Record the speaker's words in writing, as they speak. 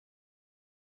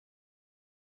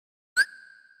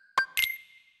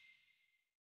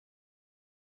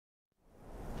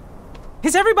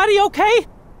Is everybody okay?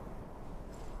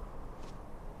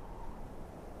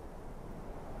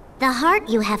 The heart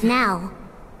you have now,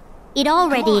 it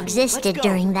already existed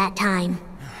during that time.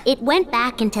 It went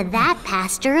back into that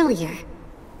past earlier.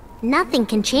 Nothing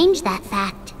can change that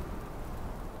fact.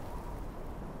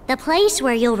 The place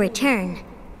where you'll return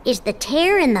is the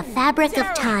tear in the fabric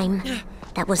of time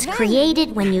that was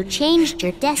created when you changed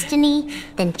your destiny,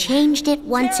 then changed it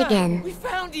once again. We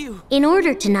found you! In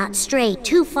order to not stray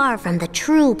too far from the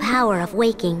true power of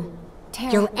waking,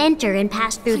 you'll enter and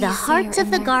pass through the hearts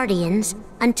of the Guardians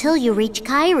until you reach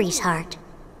Kairi's heart.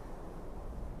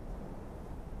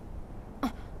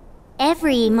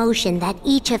 Every emotion that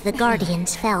each of the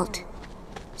Guardians felt,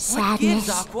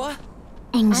 sadness,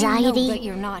 anxiety, I know that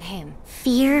you're not him.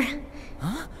 fear,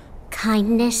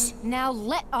 kindness, Now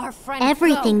let our friend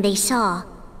everything go. they saw,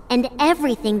 and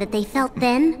everything that they felt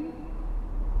then,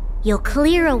 you'll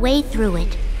clear a way through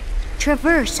it,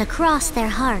 traverse across their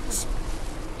hearts,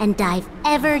 and dive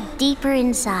ever deeper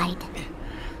inside.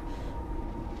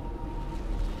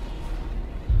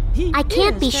 I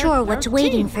can't be sure what's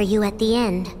waiting for you at the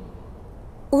end,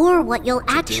 or what you'll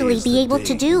actually be able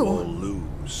to do.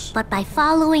 But by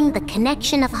following the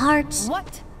connection of hearts,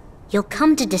 What? you'll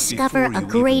come to discover a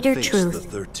greater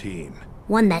truth,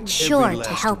 one that's sure to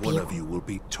help One you. of you will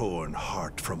be torn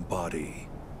heart from body.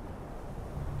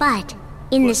 But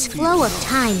in this flow of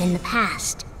time in the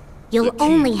past, you'll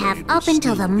only have up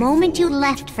until the moment you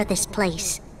left for this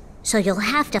place. So you'll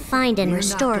have to find and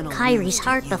restore Kairi's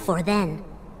heart before then.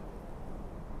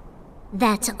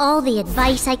 That's all the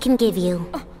advice I can give you.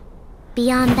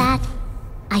 Beyond that,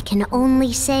 I can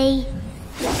only say,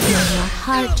 may your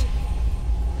heart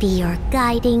be your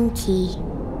guiding key.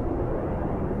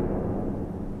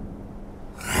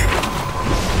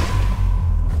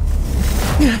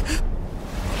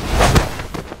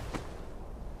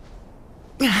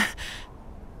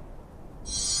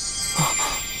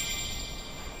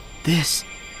 This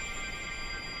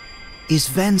is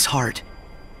Ven's heart.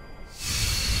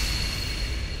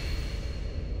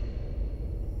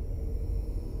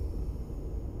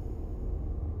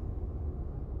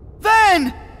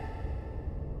 Ven!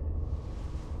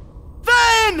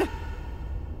 Ven!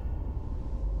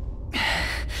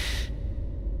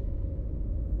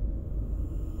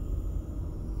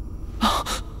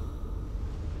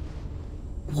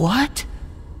 What?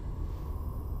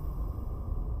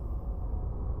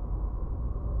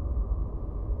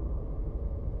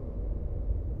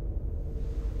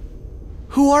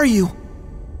 Who are you?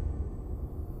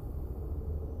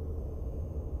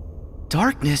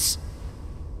 Darkness?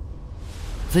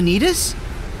 Vanitas?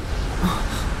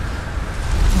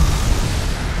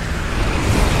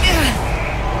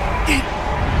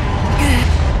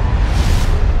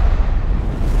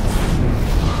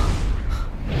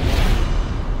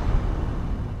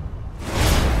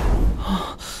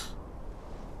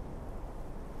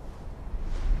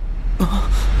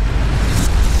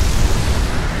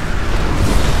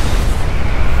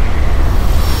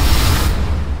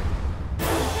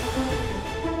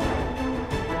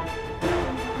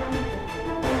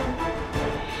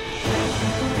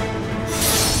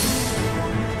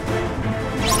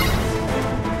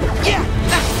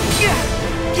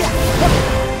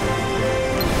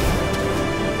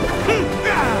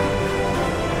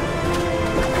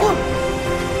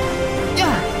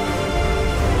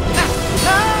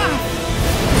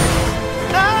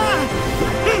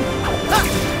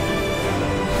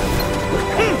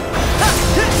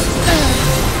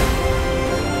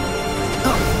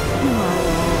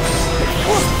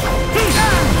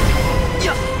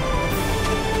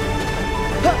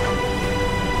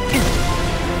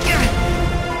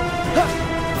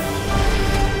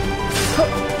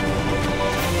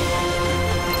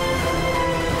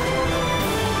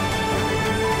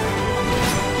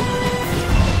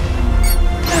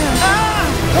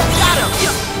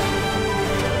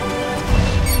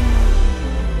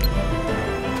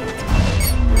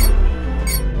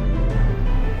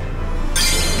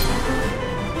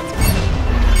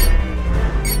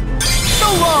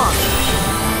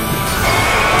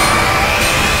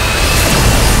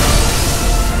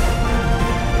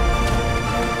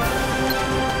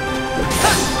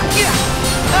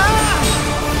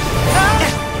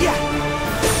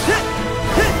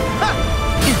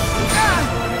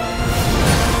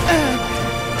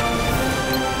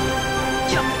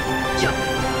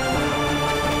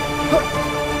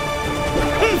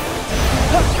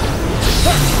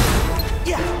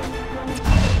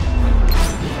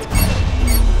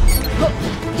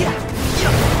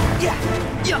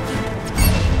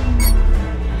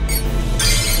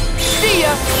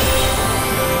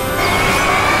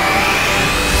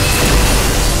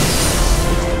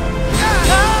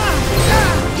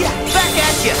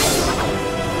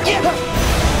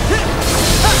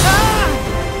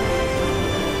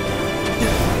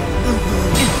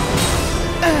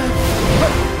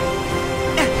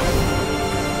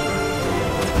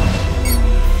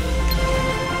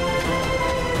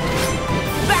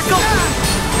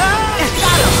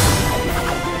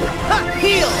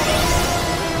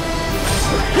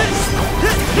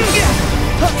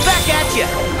 at ya!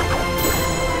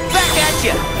 Back at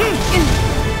ya!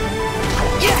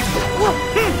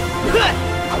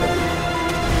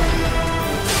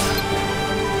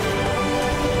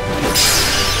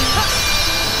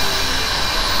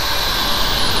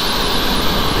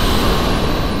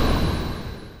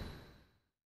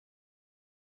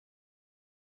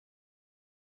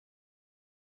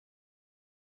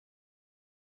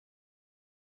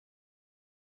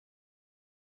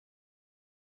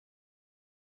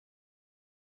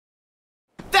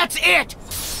 That's it!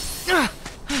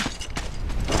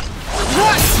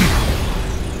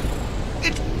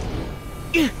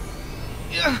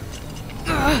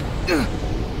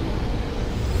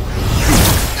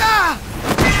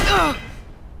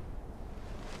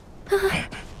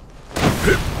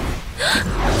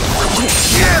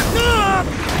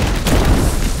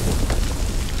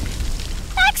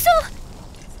 Axel!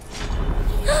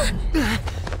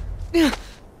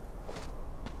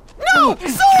 No!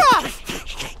 Sora!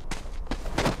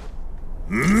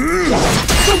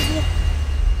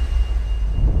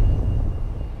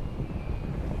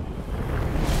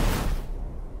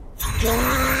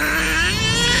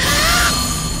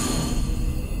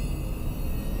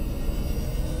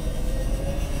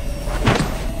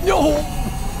 No!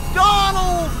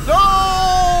 Donald! No!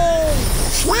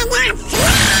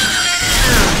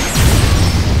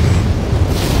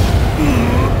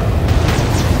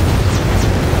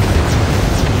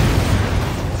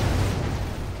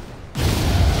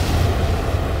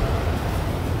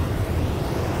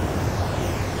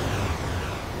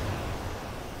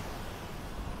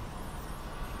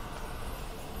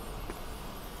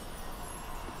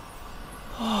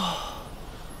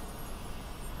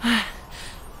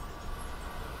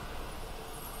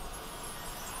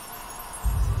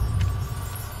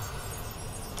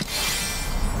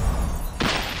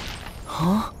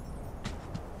 Huh?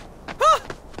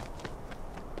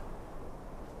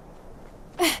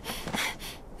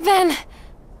 Ven!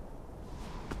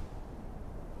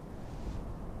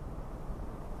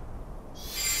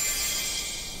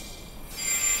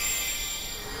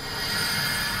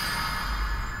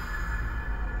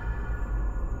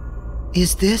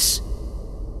 Is this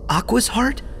Aqua's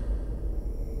heart?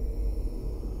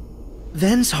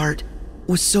 Ven's heart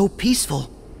was so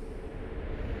peaceful.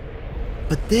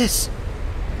 But this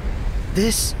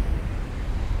is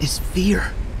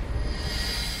fear.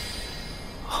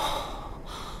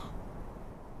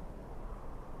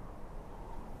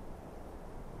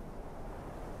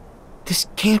 This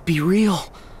can't be real.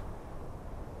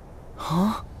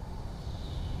 Huh?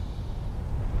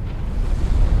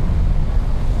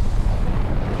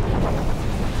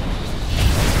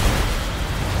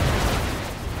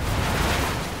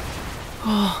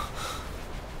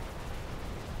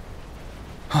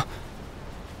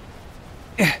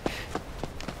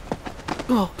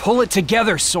 Pull it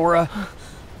together, Sora.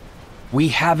 We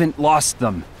haven't lost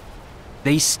them.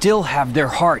 They still have their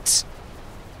hearts.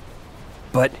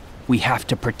 But we have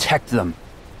to protect them.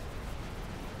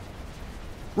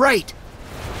 Right.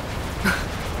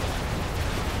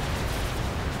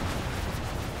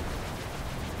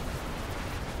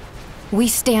 We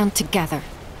stand together.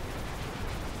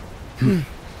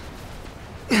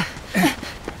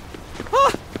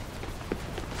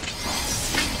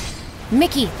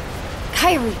 Mickey,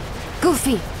 Kairi,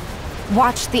 Goofy,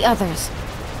 watch the others.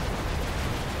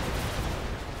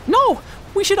 No!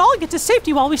 We should all get to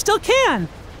safety while we still can!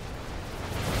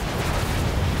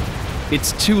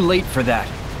 It's too late for that.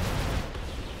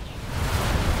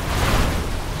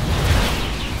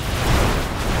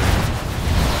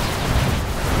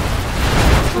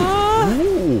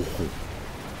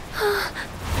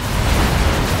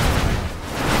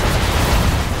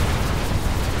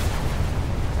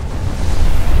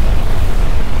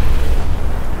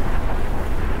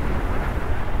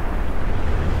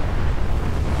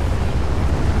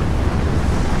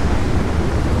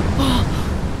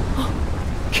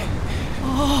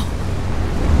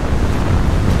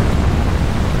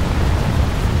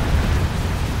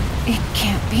 It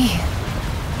can't be.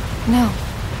 No.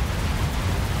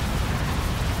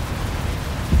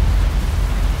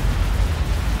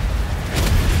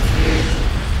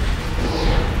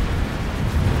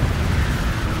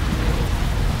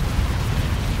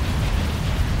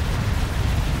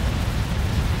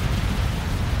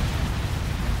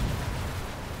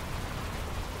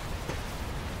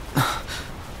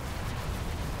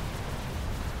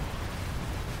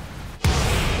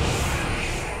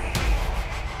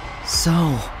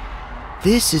 So,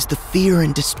 this is the fear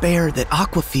and despair that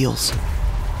Aqua feels.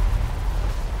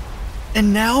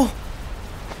 And now,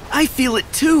 I feel it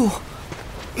too.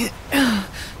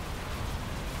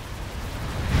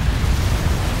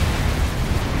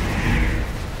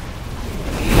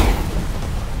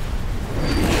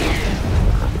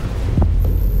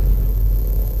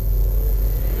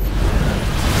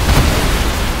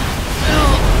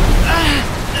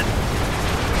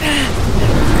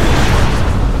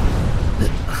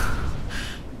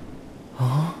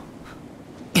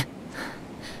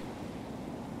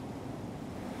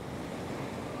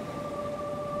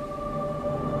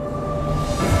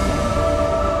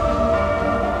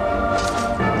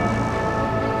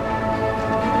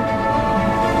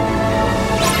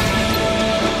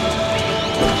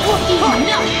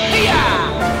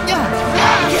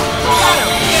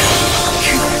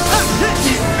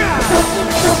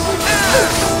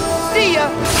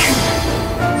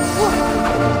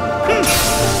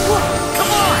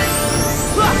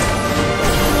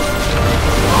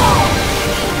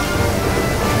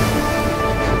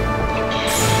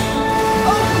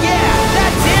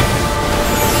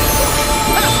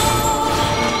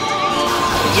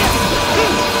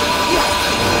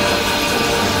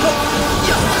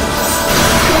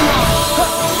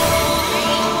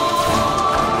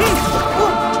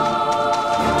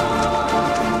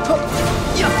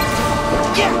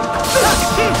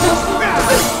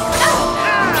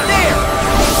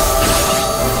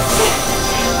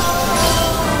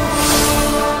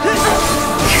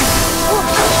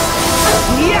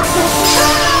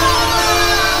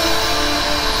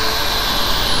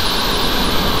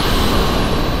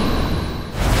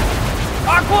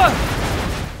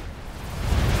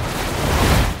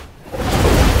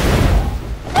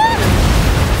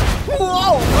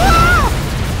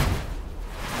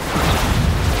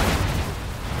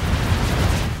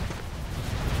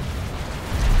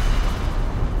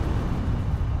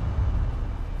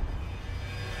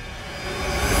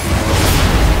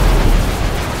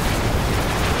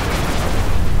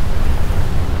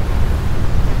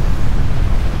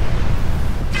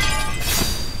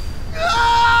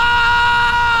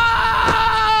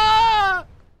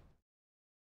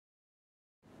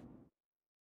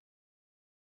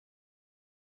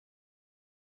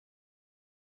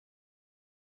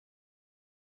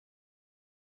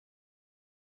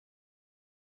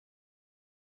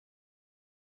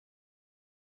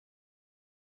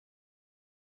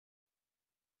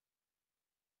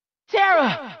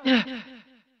 Terra!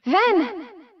 Ven!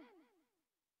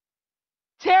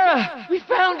 Terra! We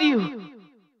found you!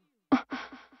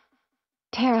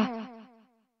 Terra,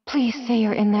 please say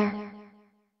you're in there.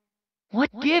 What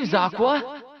gives,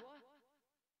 Aqua?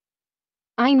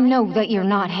 I know that you're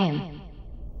not him.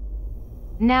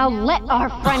 Now let our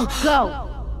friend go!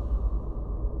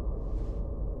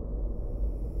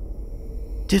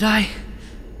 Did I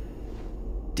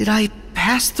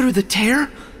pass through the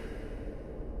tear?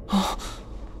 Oh.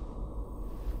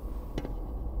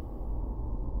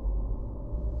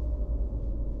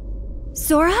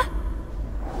 Sora?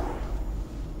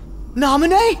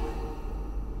 Naminé?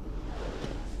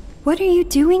 What are you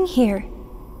doing here?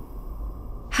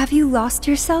 Have you lost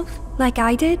yourself, like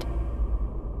I did?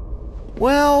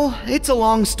 Well, it's a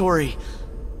long story.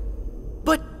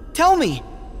 But tell me,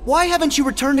 why haven't you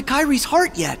returned to Kairi's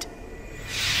heart yet?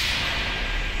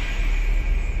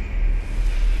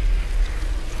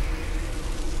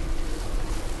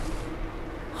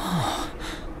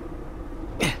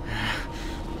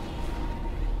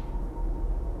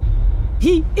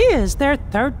 He is their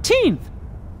 13th!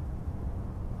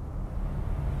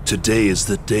 Today is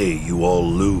the day you all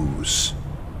lose.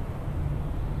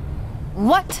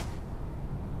 What?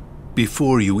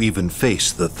 Before you even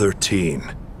face the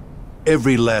 13,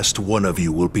 every last one of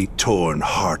you will be torn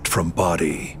heart from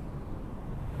body.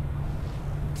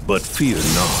 But fear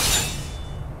not.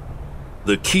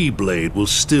 The Keyblade will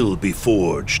still be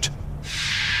forged.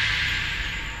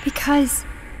 Because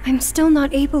I'm still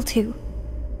not able to.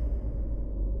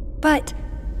 But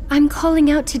I'm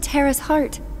calling out to Terra's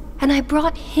heart, and I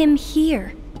brought him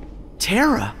here.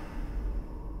 Terra?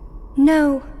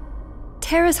 No.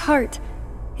 Terra's heart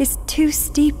is too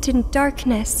steeped in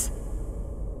darkness.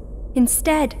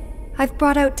 Instead, I've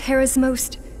brought out Terra's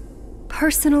most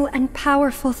personal and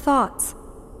powerful thoughts.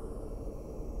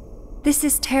 This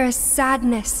is Terra's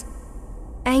sadness,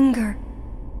 anger,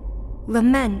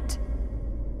 lament.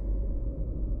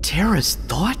 Terra's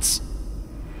thoughts?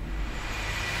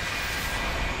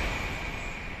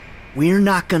 We're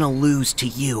not gonna lose to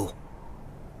you.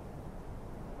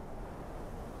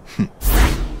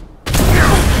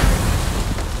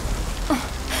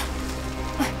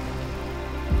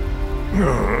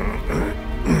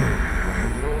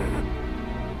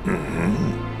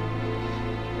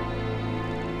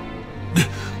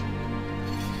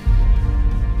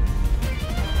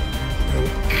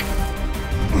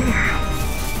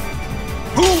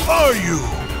 Who are you?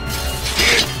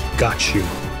 Got you,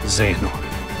 Xehanort.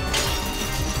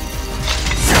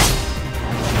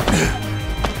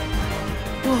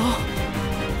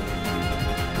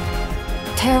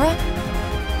 Terra?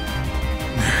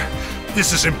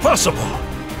 This is impossible!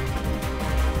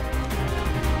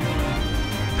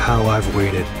 How I've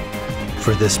waited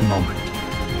for this moment.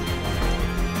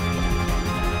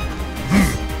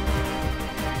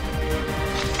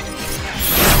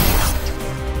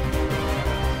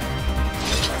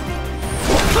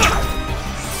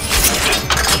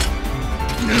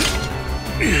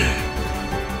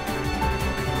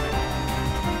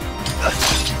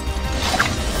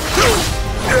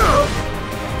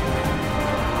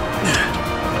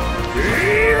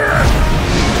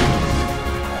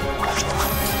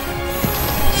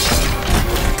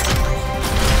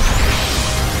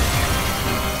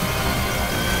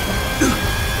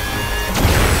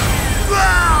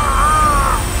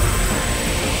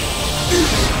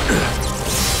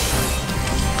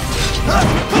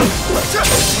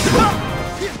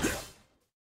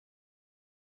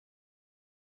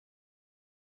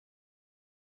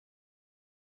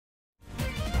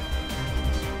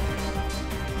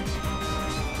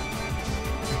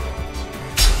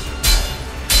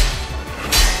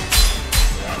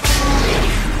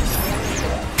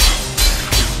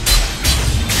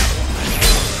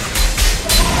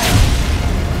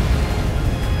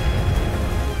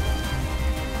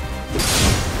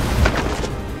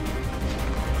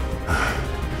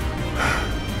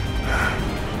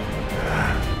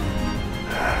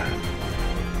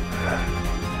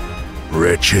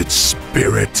 Wretched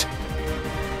spirit.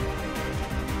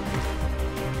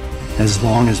 As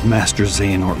long as Master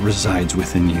Xehanort resides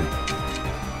within you,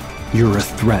 you're a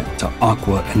threat to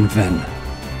Aqua and Ven.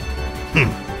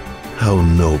 How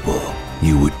noble.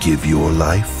 You would give your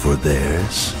life for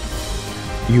theirs?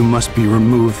 You must be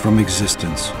removed from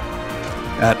existence.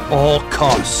 At all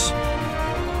costs.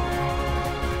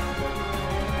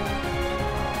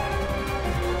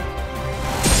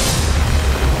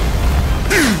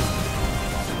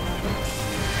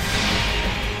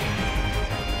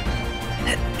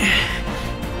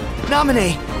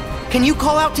 Naminé, can you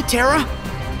call out to Terra?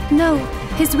 No,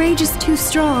 his rage is too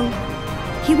strong.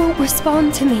 He won't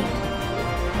respond to me.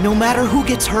 No matter who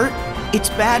gets hurt, it's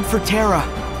bad for Terra.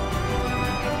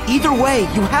 Either way,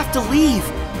 you have to leave.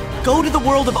 Go to the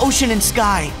world of ocean and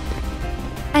sky.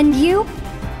 And you?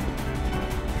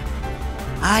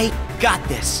 I got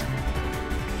this.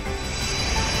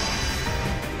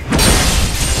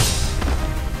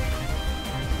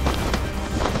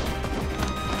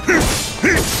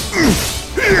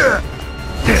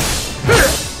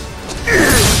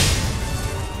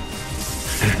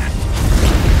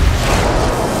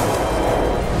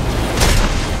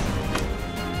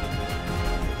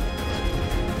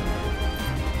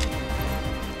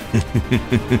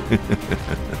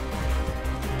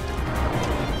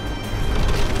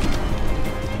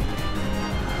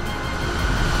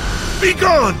 Be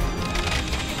gone!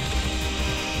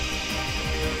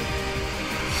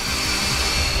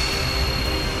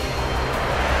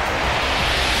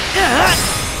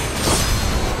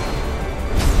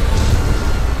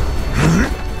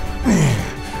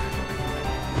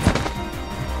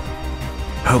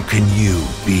 How can you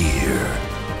be here?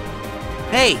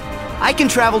 Hey, I can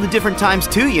travel to different times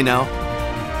too, you know.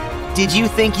 Did you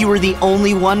think you were the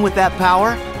only one with that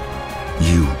power?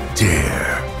 You dare.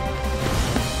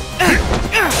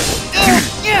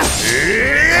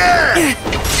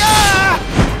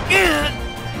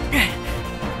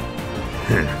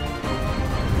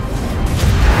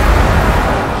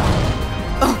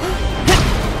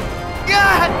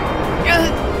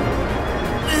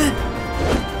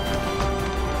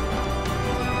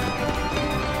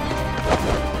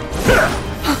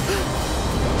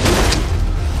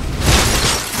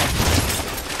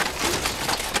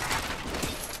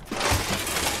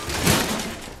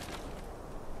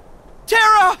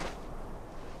 Terra!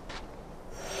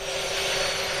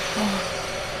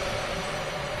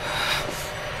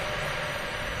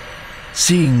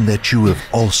 Seeing that you have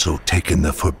also taken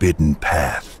the forbidden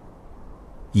path,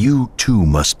 you too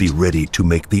must be ready to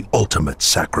make the ultimate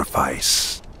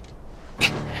sacrifice.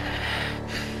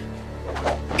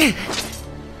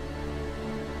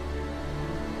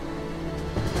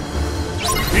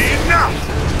 Enough!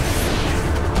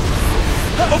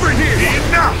 Over here!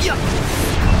 Enough!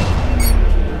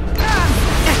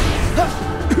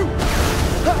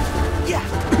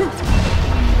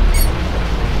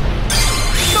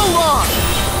 So long!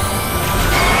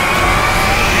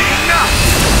 Enough!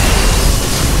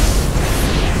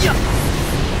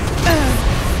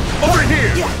 Over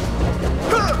here!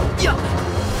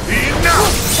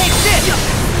 Enough! Take this!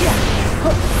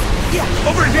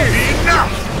 Over here!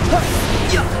 Enough!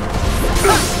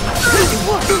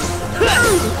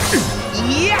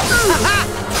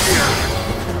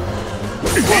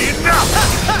 Enough!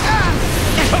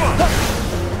 Come on!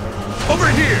 Over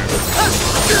here!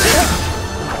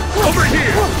 Over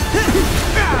here!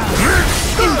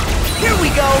 Here we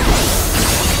go!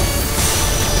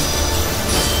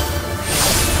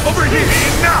 Over here!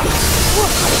 Enough!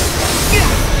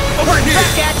 Over here!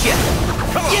 Back at you!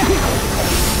 Come on!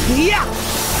 Yeah!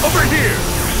 Over here!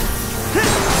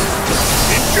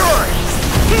 Enjoy!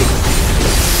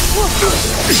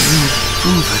 You've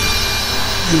proven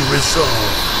your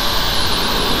resolve.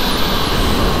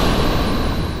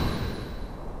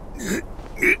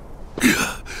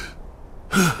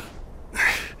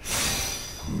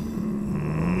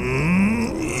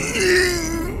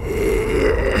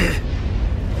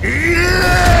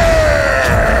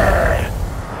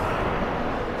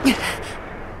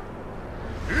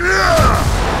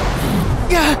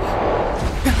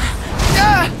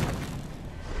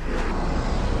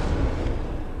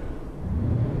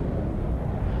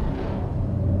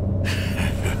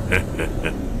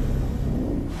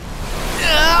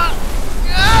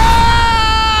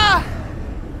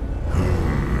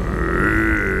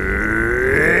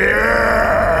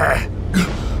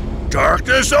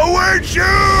 Darkness awaits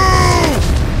you!